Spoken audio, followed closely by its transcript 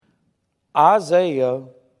Isaiah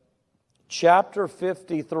chapter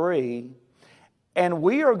 53, and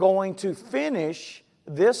we are going to finish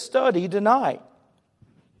this study tonight.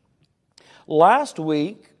 Last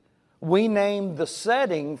week, we named the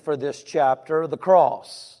setting for this chapter the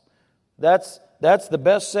cross. That's the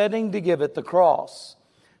best setting to give it, the cross.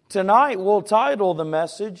 Tonight, we'll title the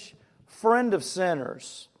message, Friend of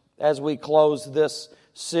Sinners, as we close this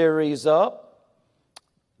series up.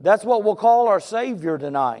 That's what we'll call our Savior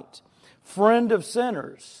tonight, Friend of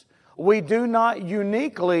Sinners. We do not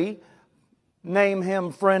uniquely name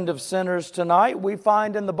Him Friend of Sinners tonight. We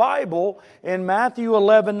find in the Bible, in Matthew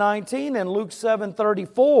 11:19 and Luke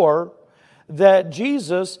 7:34, that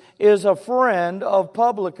Jesus is a friend of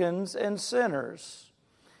publicans and sinners.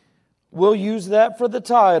 We'll use that for the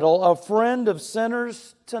title, A Friend of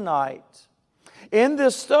Sinners tonight. In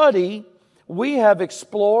this study, we have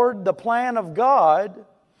explored the plan of God,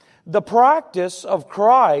 the practice of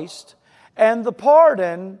Christ, and the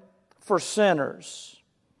pardon for sinners.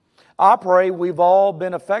 I pray we've all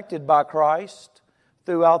been affected by Christ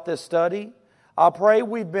throughout this study. I pray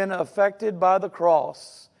we've been affected by the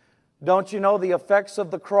cross. Don't you know the effects of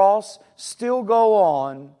the cross still go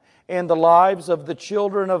on in the lives of the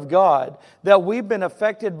children of God? That we've been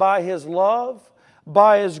affected by His love,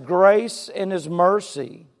 by His grace, and His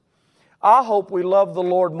mercy. I hope we love the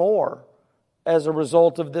Lord more as a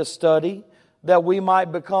result of this study, that we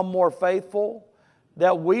might become more faithful,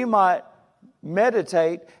 that we might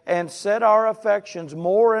meditate and set our affections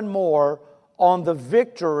more and more on the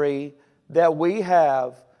victory that we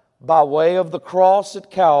have by way of the cross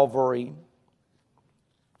at Calvary.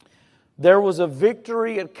 There was a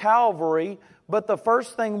victory at Calvary, but the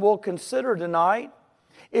first thing we'll consider tonight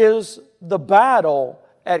is the battle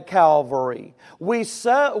at Calvary. We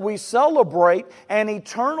celebrate an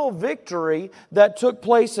eternal victory that took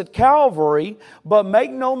place at Calvary, but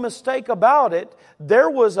make no mistake about it,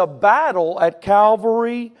 there was a battle at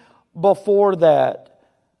Calvary before that.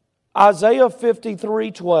 Isaiah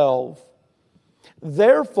 53:12.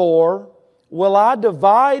 Therefore will I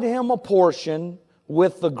divide him a portion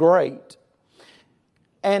with the great,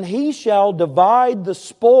 and he shall divide the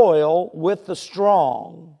spoil with the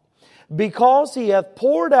strong, because he hath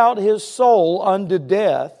poured out his soul unto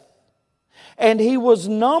death, and he was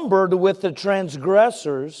numbered with the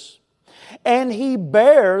transgressors, and he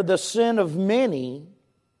bare the sin of many,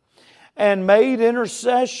 and made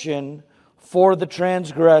intercession for the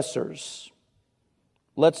transgressors.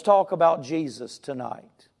 Let's talk about Jesus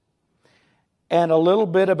tonight, and a little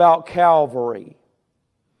bit about Calvary.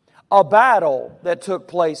 A battle that took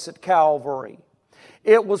place at Calvary.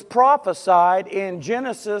 It was prophesied in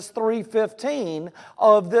Genesis 3:15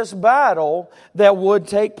 of this battle that would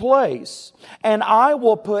take place. And I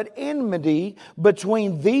will put enmity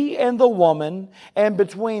between thee and the woman, and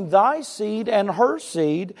between thy seed and her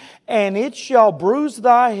seed, and it shall bruise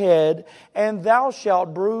thy head, and thou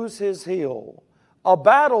shalt bruise his heel. A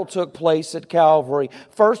battle took place at Calvary.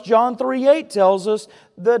 1 John 3:8 tells us,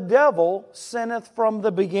 the devil sinneth from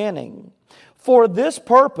the beginning. For this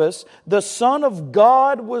purpose, the Son of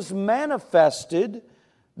God was manifested,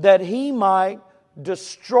 that He might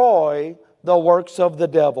destroy the works of the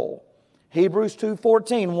devil. Hebrews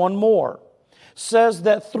 2:14, one more, says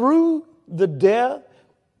that through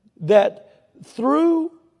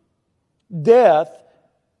death,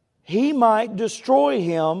 He might destroy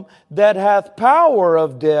him that hath power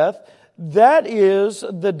of death, that is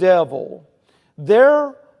the devil.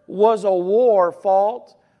 There was a war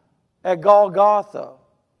fought at Golgotha,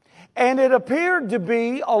 and it appeared to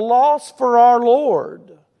be a loss for our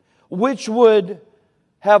Lord, which would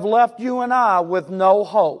have left you and I with no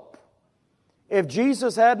hope. If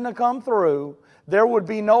Jesus hadn't come through, there would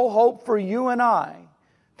be no hope for you and I.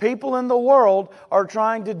 People in the world are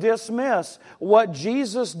trying to dismiss what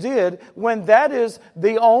Jesus did when that is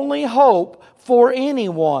the only hope for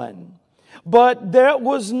anyone. But that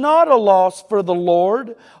was not a loss for the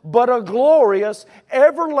Lord, but a glorious,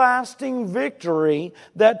 everlasting victory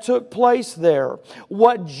that took place there.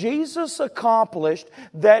 What Jesus accomplished,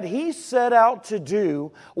 that He set out to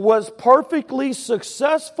do, was perfectly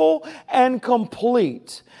successful and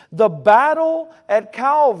complete. The battle at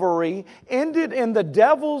Calvary ended in the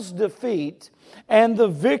devil's defeat and the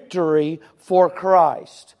victory for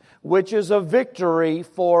Christ, which is a victory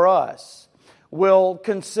for us. We'll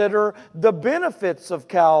consider the benefits of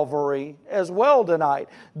Calvary as well tonight.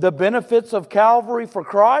 The benefits of Calvary for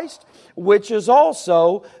Christ, which is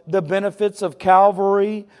also the benefits of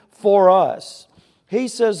Calvary for us. He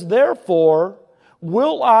says, therefore,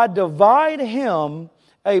 will I divide him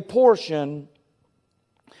a portion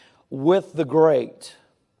with the great.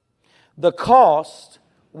 The cost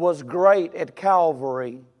was great at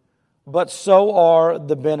Calvary, but so are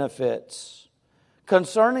the benefits.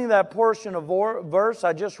 Concerning that portion of verse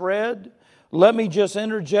I just read, let me just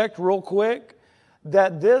interject real quick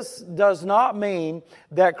that this does not mean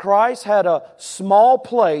that Christ had a small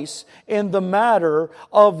place in the matter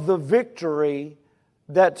of the victory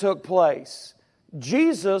that took place.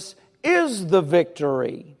 Jesus is the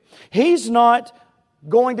victory. He's not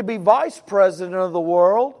going to be vice president of the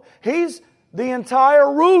world. He's the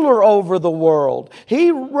entire ruler over the world.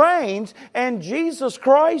 He reigns, and Jesus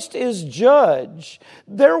Christ is judge.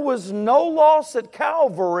 There was no loss at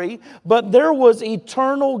Calvary, but there was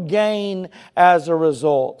eternal gain as a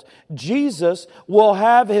result. Jesus will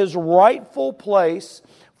have His rightful place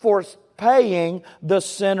for paying the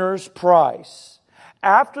sinner's price.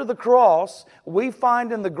 After the cross, we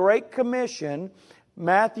find in the Great Commission,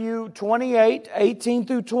 Matthew 28, 18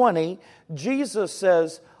 through 20, Jesus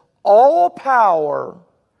says, "All power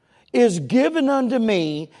is given unto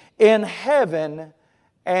me in heaven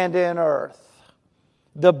and in earth."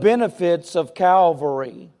 The benefits of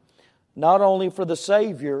Calvary, not only for the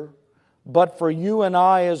Savior, but for you and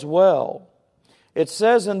I as well. It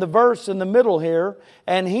says in the verse in the middle here,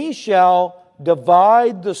 "And He shall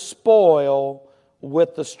divide the spoil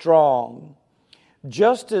with the strong."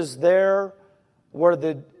 Just as there were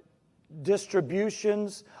the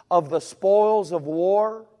distributions of the spoils of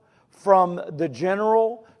war, from the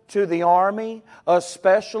general to the army,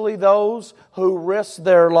 especially those who risked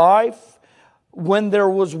their life when there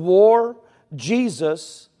was war,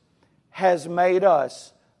 Jesus has made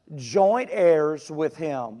us joint heirs with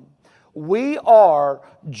Him. We are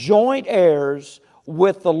joint heirs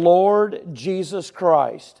with the Lord Jesus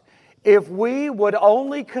Christ. If we would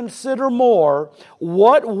only consider more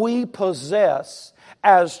what we possess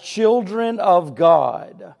as children of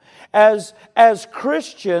God. As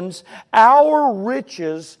Christians, our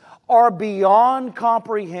riches are beyond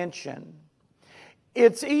comprehension.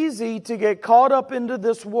 It's easy to get caught up into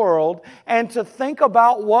this world and to think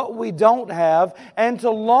about what we don't have and to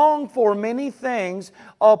long for many things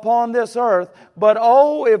upon this earth. But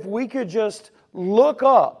oh, if we could just look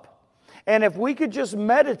up and if we could just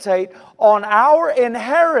meditate on our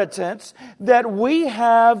inheritance that we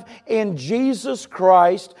have in Jesus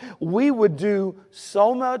Christ, we would do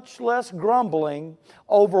so much less grumbling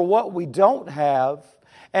over what we don't have,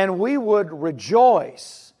 and we would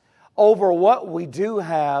rejoice over what we do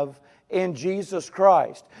have in Jesus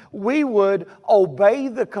Christ. We would obey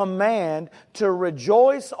the command to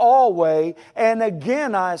rejoice always, and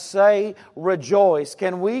again I say rejoice.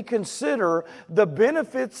 Can we consider the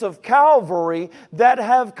benefits of Calvary that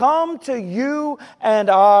have come to you and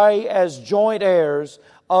I as joint heirs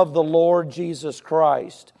of the Lord Jesus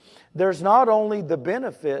Christ? There's not only the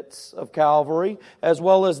benefits of Calvary as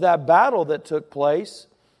well as that battle that took place,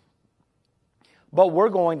 but we're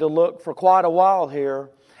going to look for quite a while here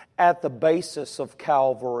at the basis of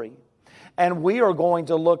Calvary. And we are going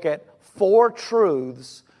to look at 4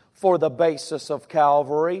 truths for the basis of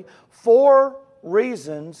Calvary. 4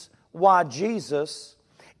 reasons why Jesus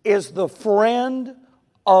is the friend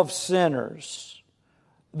of sinners.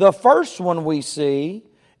 The first one we see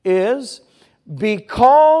is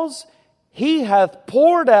because He hath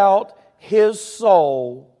poured out His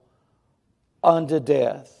soul unto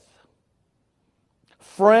death.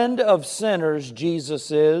 Friend of sinners,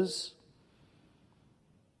 Jesus is.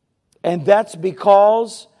 And that's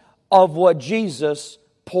because of what Jesus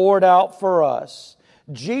poured out for us.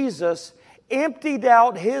 Jesus emptied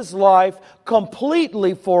out His life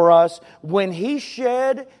completely for us when He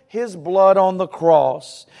shed His blood on the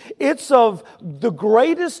cross. It's of the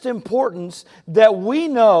greatest importance that we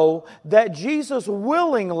know that Jesus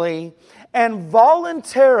willingly and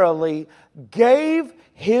voluntarily gave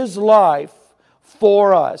His life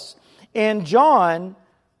for us. In John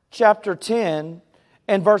chapter 10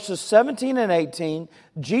 and verses 17 and 18,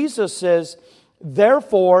 Jesus says,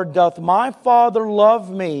 "Therefore doth my Father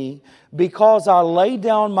love me, because I lay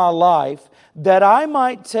down my life, that I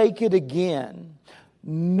might take it again.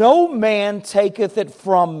 No man taketh it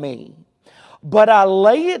from me, but I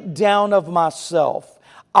lay it down of myself.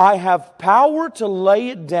 I have power to lay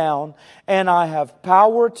it down, and I have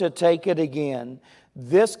power to take it again.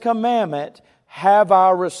 This commandment have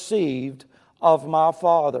I received of my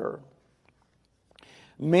Father."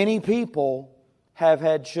 Many people have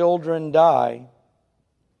had children die,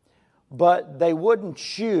 but they wouldn't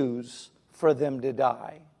choose for them to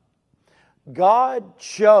die. God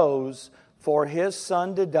chose for His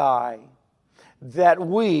Son to die that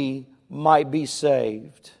we might be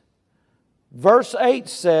saved. Verse 8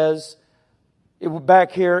 says,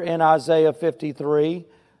 back here in Isaiah 53,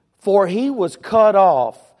 For he was cut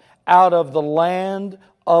off out of the land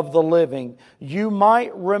of the living. You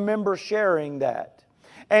might remember sharing that.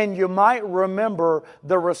 And you might remember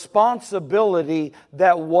the responsibility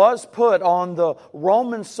that was put on the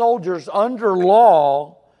Roman soldiers under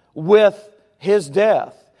law with His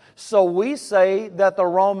death. So we say that the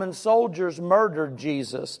Roman soldiers murdered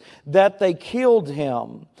Jesus, that they killed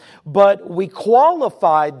Him. But we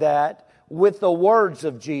qualified that with the words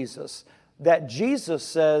of Jesus, that Jesus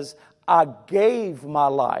says, I gave my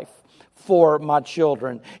life for my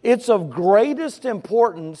children. It's of greatest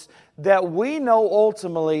importance that we know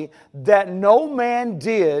ultimately that no man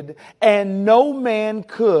did and no man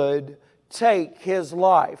could take His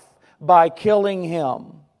life by killing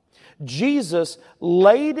Him. Jesus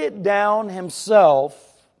laid it down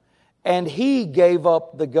Himself and He gave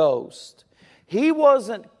up the ghost. He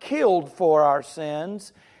wasn't killed for our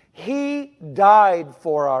sins. He died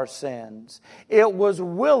for our sins. It was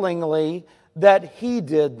willingly that He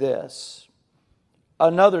did this.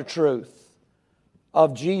 Another truth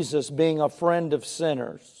of Jesus being a friend of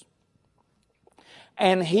sinners.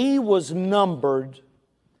 And He was numbered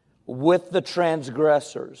with the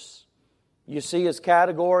transgressors. You see His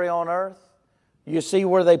category on earth? You see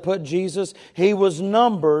where they put Jesus? He was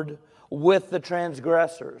numbered with the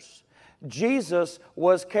transgressors. Jesus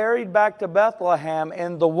was carried back to Bethlehem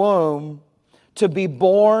in the womb to be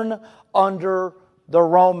born under the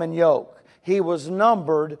Roman yoke. He was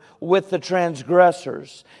numbered with the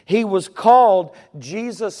transgressors. He was called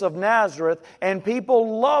Jesus of Nazareth, and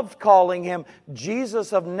people loved calling Him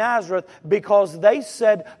Jesus of Nazareth because they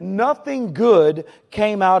said nothing good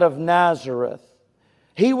came out of Nazareth.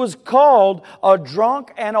 He was called a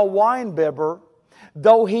drunk and a winebibber,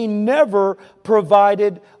 though He never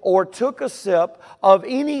provided or took a sip of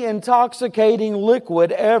any intoxicating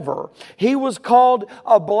liquid ever. He was called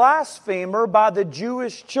a blasphemer by the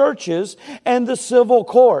Jewish churches and the civil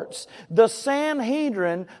courts. The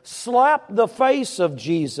Sanhedrin slapped the face of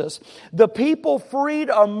Jesus. The people freed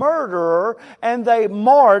a murderer and they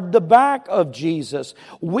marred the back of Jesus.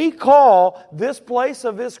 We call this place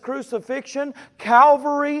of His crucifixion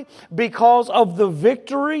Calvary because of the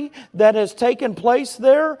victory that has taken place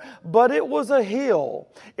there, but it was a hill.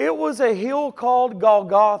 It was a hill called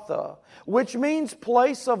Golgotha, which means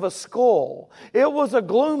place of a skull. It was a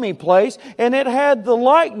gloomy place, and it had the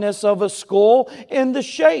likeness of a skull in the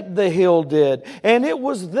shape the hill did. And it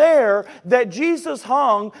was there that Jesus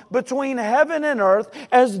hung between heaven and earth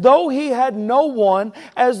as though He had no one,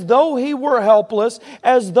 as though He were helpless,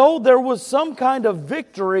 as though there was some kind of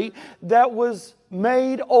victory that was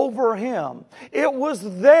made over Him. It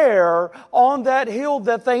was there on that hill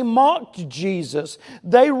that they mocked Jesus.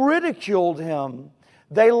 They ridiculed Him.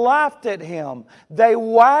 They laughed at Him. They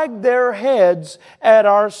wagged their heads at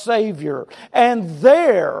our Savior. And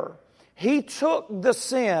there He took the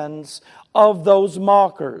sins of those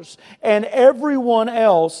mockers and everyone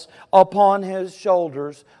else upon His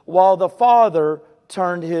shoulders while the Father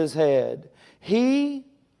turned His head. He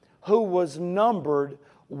who was numbered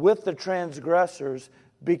with the transgressors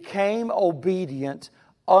became obedient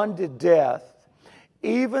unto death,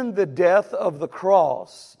 even the death of the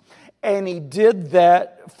cross. And He did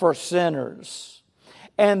that for sinners.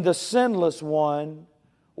 And the sinless one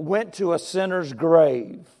went to a sinner's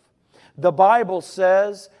grave. The Bible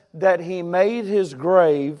says that He made His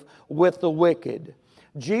grave with the wicked.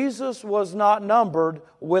 Jesus was not numbered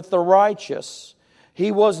with the righteous. He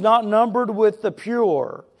was not numbered with the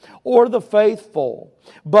pure or the faithful,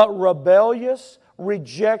 but rebellious,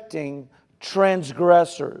 rejecting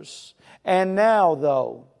transgressors. And now,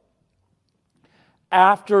 though,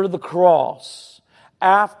 after the cross,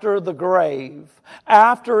 after the grave,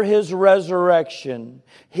 after His resurrection,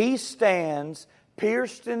 He stands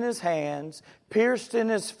pierced in His hands, pierced in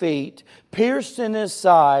His feet, pierced in His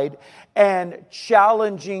side, and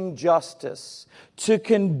challenging justice to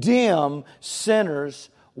condemn sinners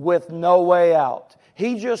with no way out.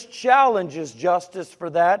 He just challenges justice for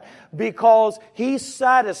that because He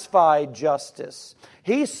satisfied justice.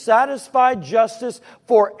 He satisfied justice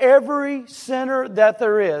for every sinner that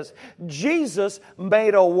there is. Jesus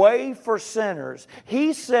made a way for sinners.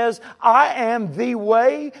 He says, I am the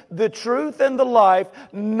way, the truth, and the life.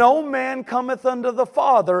 No man cometh unto the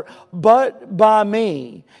Father but by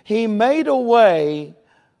me. He made a way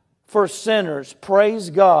for sinners. Praise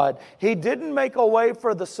God. He didn't make a way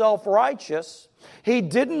for the self-righteous. He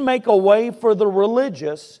didn't make a way for the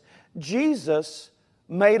religious. Jesus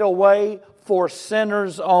made a way for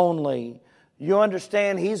sinners only. You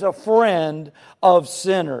understand, He's a friend of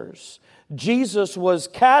sinners. Jesus was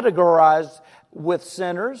categorized with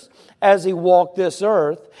sinners as He walked this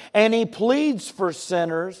earth, and He pleads for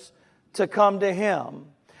sinners to come to Him.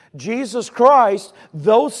 Jesus Christ,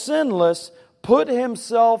 though sinless, put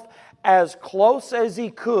Himself as close as He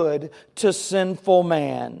could to sinful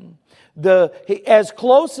man. As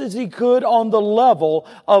close as He could on the level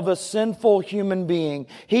of a sinful human being.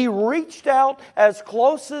 He reached out as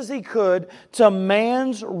close as He could to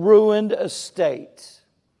man's ruined estate.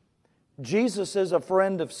 Jesus is a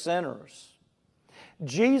friend of sinners.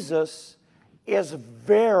 Jesus is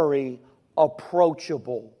very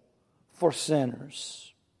approachable for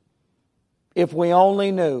sinners. If we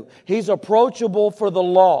only knew. He's approachable for the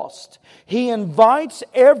lost. He invites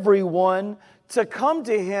everyone to come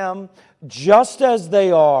to Him just as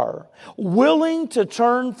they are, willing to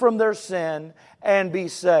turn from their sin and be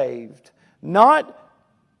saved. Not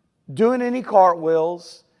doing any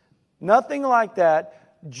cartwheels, nothing like that,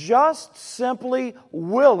 just simply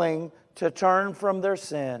willing to turn from their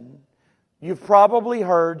sin. You've probably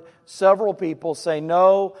heard several people say,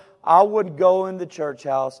 "No, I wouldn't go in the church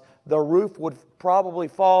house. The roof would probably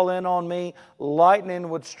fall in on me. Lightning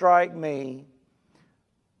would strike me."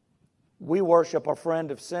 We worship a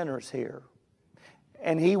friend of sinners here.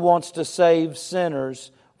 And He wants to save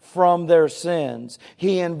sinners from their sins.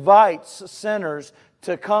 He invites sinners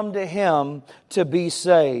to come to Him to be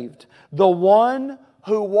saved. The one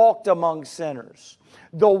who walked among sinners.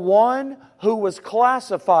 The one who was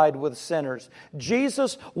classified with sinners.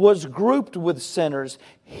 Jesus was grouped with sinners.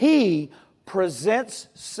 He presents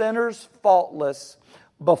sinners faultless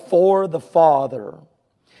before the Father.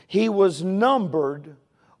 He was numbered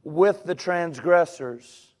with the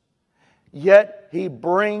transgressors. Yet He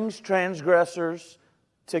brings transgressors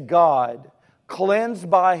to God, cleansed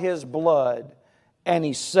by His blood, and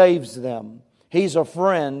He saves them. He's a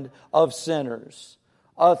friend of sinners.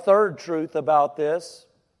 A third truth about this,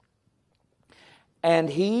 and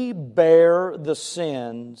He bare the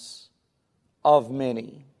sins of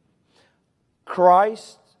many.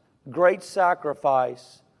 Christ's great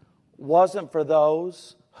sacrifice wasn't for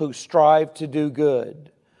those who strive to do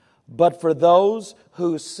good, but for those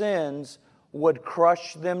whose sins would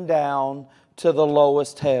crush them down to the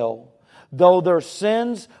lowest hell. Though their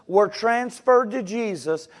sins were transferred to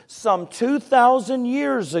Jesus some 2,000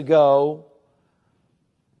 years ago,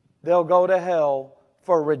 they'll go to hell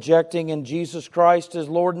for rejecting in Jesus Christ as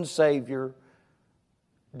Lord and Savior.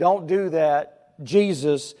 Don't do that.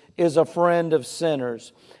 Jesus is a friend of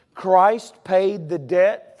sinners. Christ paid the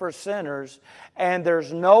debt for sinners, and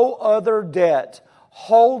there's no other debt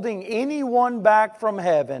holding anyone back from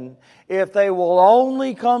heaven if they will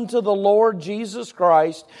only come to the Lord Jesus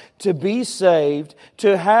Christ to be saved,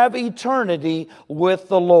 to have eternity with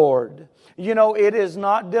the Lord. You know, it is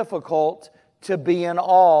not difficult to be in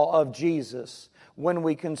awe of Jesus. When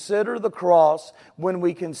we consider the cross, when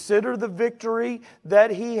we consider the victory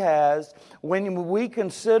that He has, when we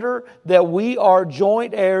consider that we are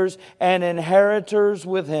joint heirs and inheritors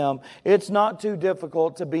with Him, it's not too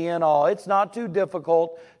difficult to be in awe. It's not too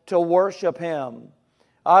difficult to worship Him.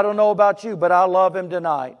 I don't know about you, but I love Him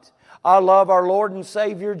tonight. I love our Lord and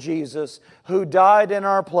Savior Jesus, who died in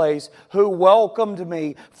our place, who welcomed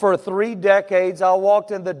me for 3 decades. I walked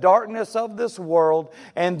in the darkness of this world,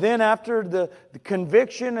 and then after the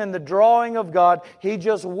conviction and the drawing of God, He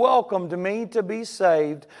just welcomed me to be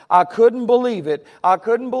saved. I couldn't believe it. I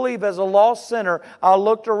couldn't believe, as a lost sinner, I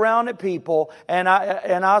looked around at people, and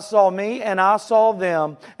I saw me, and I saw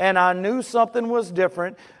them, and I knew something was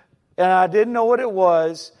different, and I didn't know what it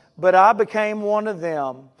was, but I became one of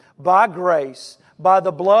them. By grace, by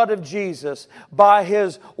the blood of Jesus, by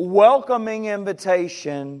His welcoming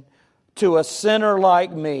invitation to a sinner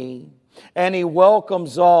like me. And He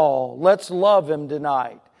welcomes all. Let's love Him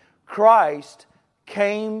tonight. Christ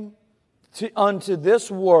came unto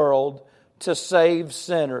this world to save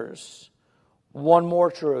sinners. One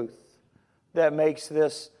more truth that makes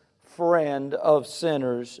this friend of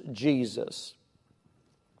sinners Jesus.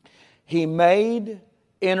 He made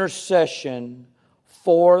intercession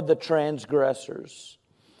for the transgressors.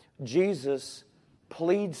 Jesus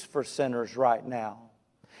pleads for sinners right now.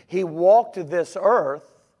 He walked this earth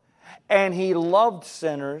and He loved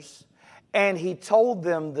sinners and He told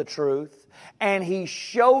them the truth and He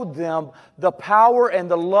showed them the power and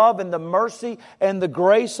the love and the mercy and the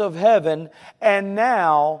grace of heaven, and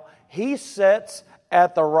now He sits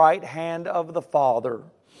at the right hand of the Father,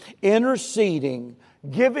 interceding,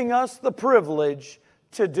 giving us the privilege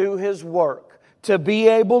to do His work, to be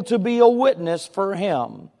able to be a witness for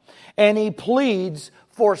Him. And He pleads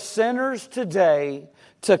for sinners today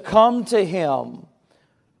to come to Him.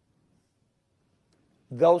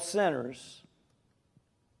 Those sinners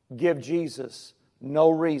give Jesus no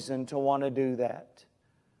reason to want to do that.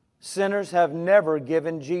 Sinners have never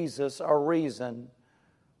given Jesus a reason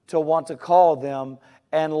to want to call them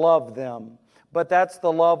and love them. But that's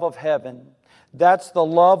the love of heaven. That's the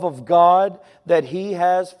love of God that He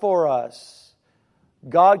has for us.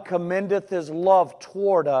 God commendeth His love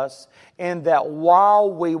toward us in that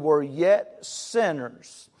while we were yet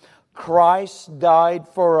sinners, Christ died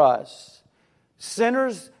for us.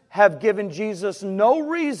 Sinners have given Jesus no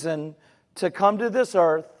reason to come to this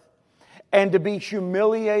earth and to be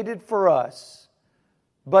humiliated for us.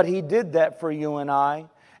 But He did that for you and I,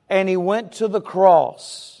 and He went to the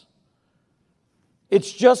cross.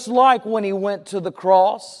 It's just like when He went to the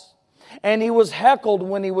cross, and He was heckled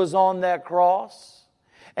when He was on that cross,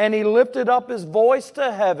 and He lifted up His voice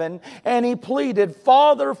to heaven, and He pleaded,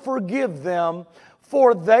 "Father, forgive them,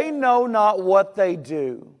 for they know not what they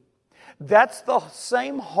do." That's the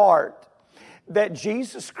same heart that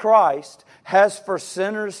Jesus Christ has for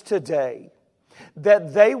sinners today.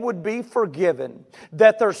 That they would be forgiven,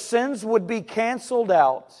 that their sins would be canceled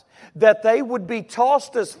out, that they would be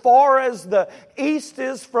tossed as far as the east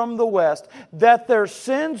is from the west, that their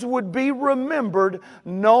sins would be remembered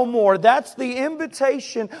no more. That's the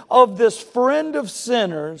invitation of this friend of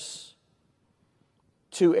sinners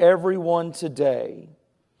to everyone today.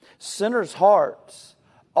 Sinners' hearts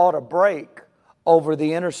ought to break over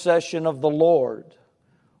the intercession of the Lord.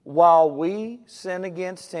 While we sin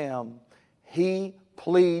against Him, He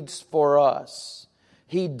pleads for us.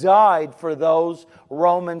 He died for those,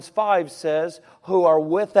 Romans 5 says, who are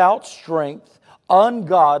without strength,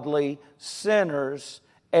 ungodly, sinners,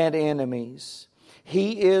 and enemies.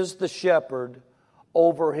 He is the shepherd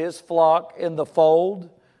over His flock in the fold,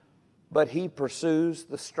 but He pursues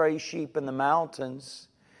the stray sheep in the mountains.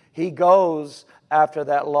 He goes after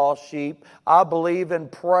that lost sheep. I believe in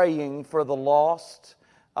praying for the lost.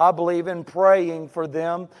 I believe in praying for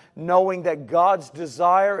them, knowing that God's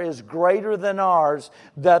desire is greater than ours,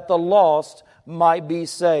 that the lost might be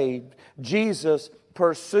saved. Jesus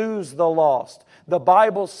pursues the lost. The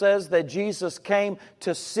Bible says that Jesus came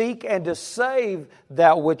to seek and to save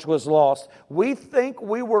that which was lost. We think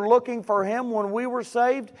we were looking for Him when we were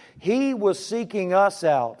saved. He was seeking us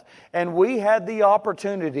out. And we had the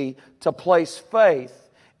opportunity to place faith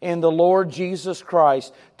in the Lord Jesus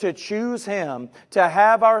Christ, to choose Him, to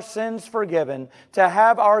have our sins forgiven, to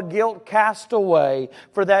have our guilt cast away,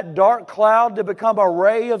 for that dark cloud to become a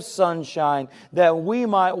ray of sunshine, that we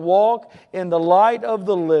might walk in the light of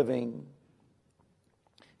the living.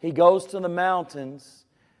 He goes to the mountains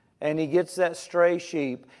and He gets that stray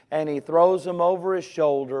sheep and He throws them over His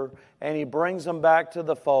shoulder and He brings them back to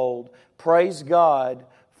the fold. Praise God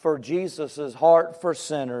for Jesus' heart for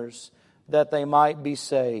sinners, that they might be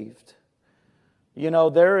saved. You know,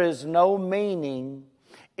 there is no meaning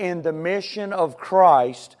in the mission of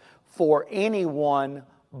Christ for anyone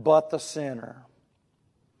but the sinner.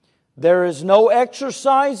 There is no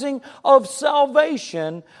exercising of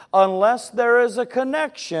salvation unless there is a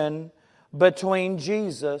connection between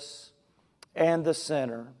Jesus and the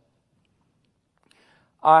sinner.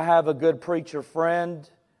 I have a good preacher friend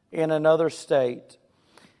in another state,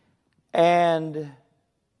 and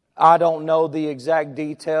I don't know the exact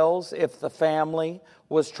details if the family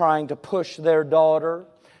was trying to push their daughter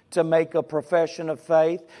to make a profession of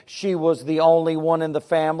faith. She was the only one in the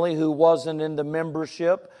family who wasn't in the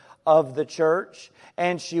membership of the church.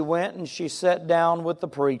 And she went and she sat down with the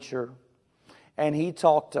preacher. And he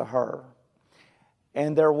talked to her.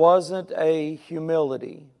 And there wasn't a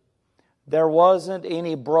humility. There wasn't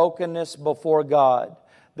any brokenness before God.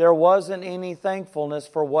 There wasn't any thankfulness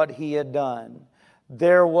for what he had done.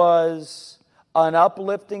 There was an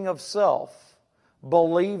uplifting of self,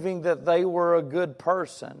 believing that they were a good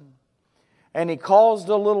person. And he caused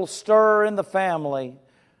a little stir in the family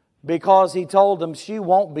because he told them she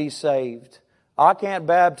won't be saved. I can't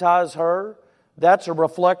baptize her. That's a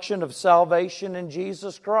reflection of salvation in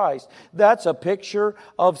Jesus Christ. That's a picture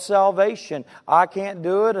of salvation. I can't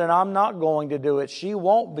do it and I'm not going to do it. She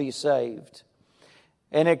won't be saved.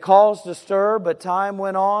 And it caused a stir, but time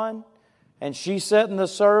went on. And she sat in the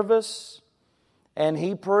service, and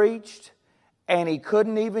he preached, and he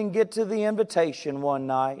couldn't even get to the invitation one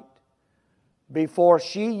night before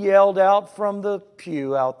she yelled out from the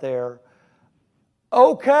pew out there,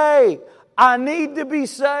 "Okay, I need to be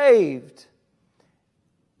saved."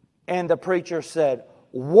 And the preacher said,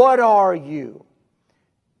 "What are you?"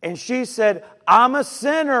 And she said, "I'm a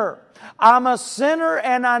sinner. I'm a sinner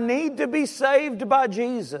and I need to be saved by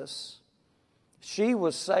Jesus." She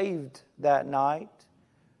was saved that night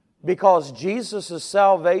because Jesus'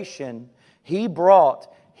 salvation He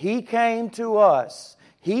brought. He came to us.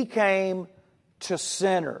 He came to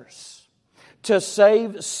sinners, to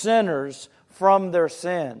save sinners from their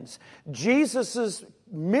sins. Jesus'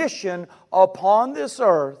 mission upon this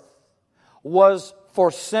earth was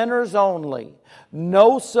for sinners only.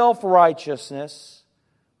 No self-righteousness.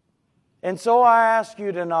 And so I ask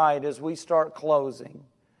you tonight as we start closing,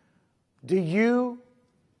 do you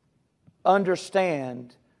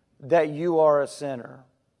understand that you are a sinner?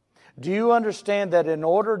 Do you understand that in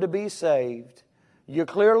order to be saved, you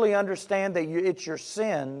clearly understand that it's your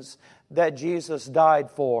sins that Jesus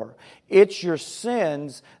died for? It's your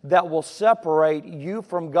sins that will separate you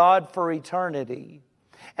from God for eternity.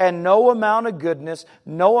 And no amount of goodness,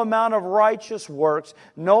 no amount of righteous works,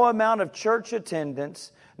 no amount of church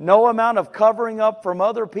attendance, no amount of covering up from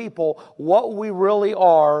other people what we really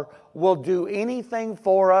are will do anything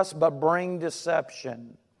for us but bring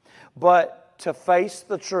deception. But to face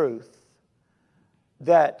the truth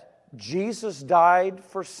that Jesus died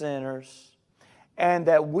for sinners and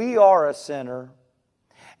that we are a sinner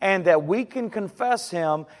and that we can confess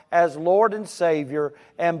Him as Lord and Savior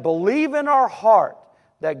and believe in our heart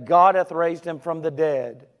that God hath raised Him from the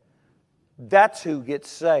dead, that's who gets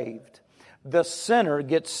saved. The sinner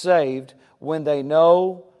gets saved when they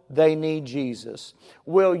know they need Jesus.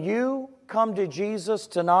 Will you come to Jesus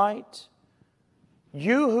tonight?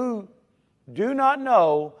 You who do not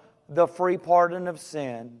know the free pardon of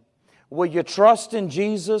sin, will you trust in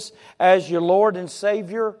Jesus as your Lord and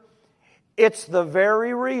Savior? It's the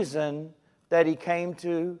very reason that He came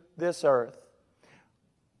to this earth.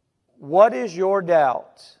 What is your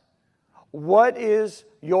doubt? What is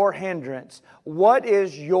your hindrance? What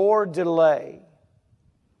is your delay?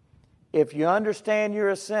 If you understand you're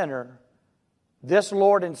a sinner, this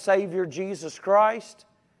Lord and Savior Jesus Christ,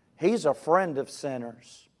 He's a friend of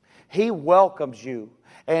sinners. He welcomes you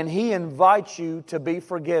and He invites you to be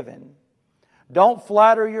forgiven. Don't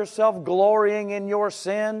flatter yourself glorying in your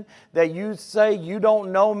sin that you say, you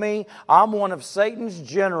don't know me, I'm one of Satan's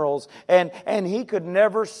generals and he could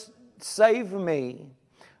never save me.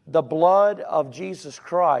 The blood of Jesus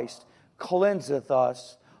Christ cleanseth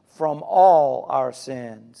us from all our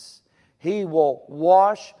sins. He will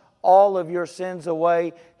wash all of your sins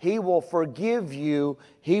away. He will forgive you.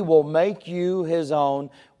 He will make you His own.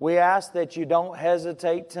 We ask that you don't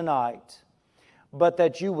hesitate tonight, but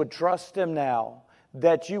that you would trust Him now,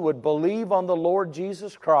 that you would believe on the Lord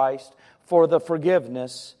Jesus Christ for the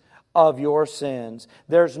forgiveness of your sins.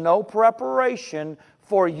 There's no preparation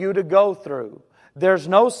for you to go through. There's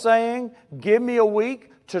no saying, give me a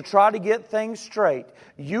week to try to get things straight.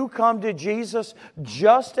 You come to Jesus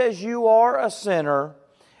just as you are a sinner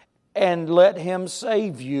and let Him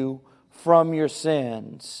save you from your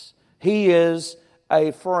sins. He is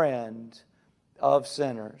a friend of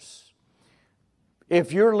sinners.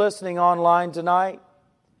 If you're listening online tonight,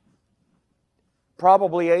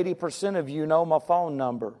 probably 80% of you know my phone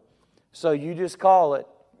number. So you just call it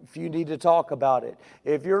if you need to talk about it.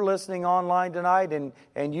 If you're listening online tonight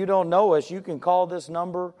and you don't know us, you can call this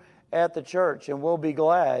number at the church and we'll be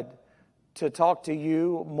glad to talk to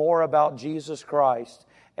you more about Jesus Christ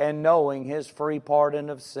and knowing His free pardon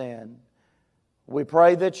of sin. We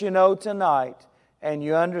pray that you know tonight and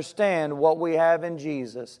you understand what we have in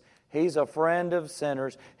Jesus. He's a friend of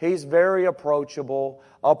sinners. He's very approachable.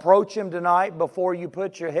 Approach Him tonight before you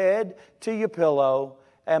put your head to your pillow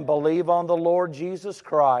and believe on the Lord Jesus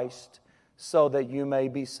Christ so that you may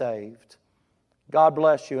be saved. God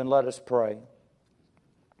bless you, and let us pray.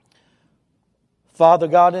 Father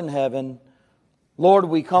God in heaven, Lord,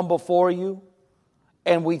 we come before You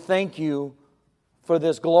and we thank You for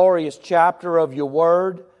this glorious chapter of Your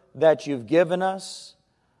Word that You've given us.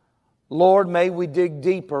 Lord, may we dig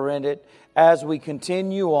deeper in it as we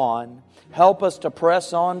continue on. Help us to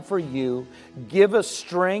press on for You. Give us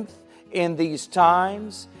strength in these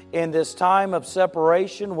times, in this time of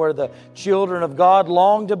separation where the children of God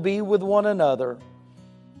long to be with one another.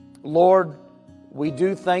 Lord, we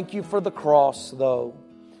do thank You for the cross, though.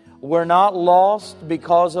 We're not lost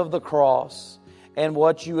because of the cross and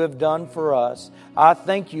what You have done for us. I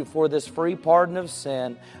thank You for this free pardon of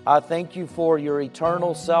sin. I thank You for Your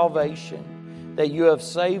eternal salvation that You have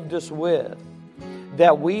saved us with,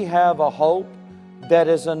 that we have a hope that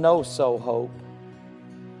is a no-so hope.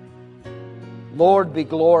 Lord, be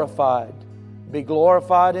glorified. Be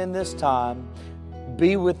glorified in this time.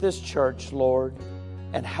 Be with this church, Lord,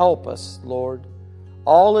 and help us, Lord.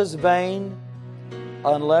 All is vain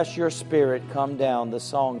unless Your Spirit come down, the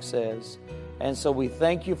song says. And so we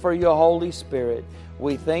thank You for Your Holy Spirit.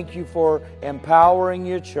 We thank You for empowering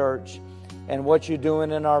Your church and what You're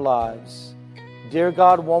doing in our lives. Dear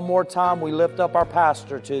God, one more time we lift up our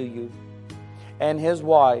pastor to You. and his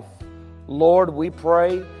wife. Lord, we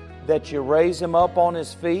pray that you raise him up on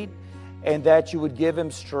his feet and that you would give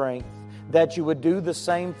him strength, that you would do the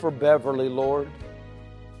same for Beverly, Lord.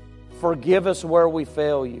 Forgive us where we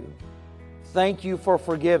fail you. Thank you for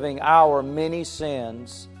forgiving our many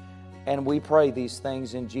sins. And we pray these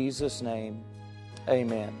things in Jesus' name.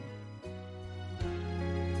 Amen.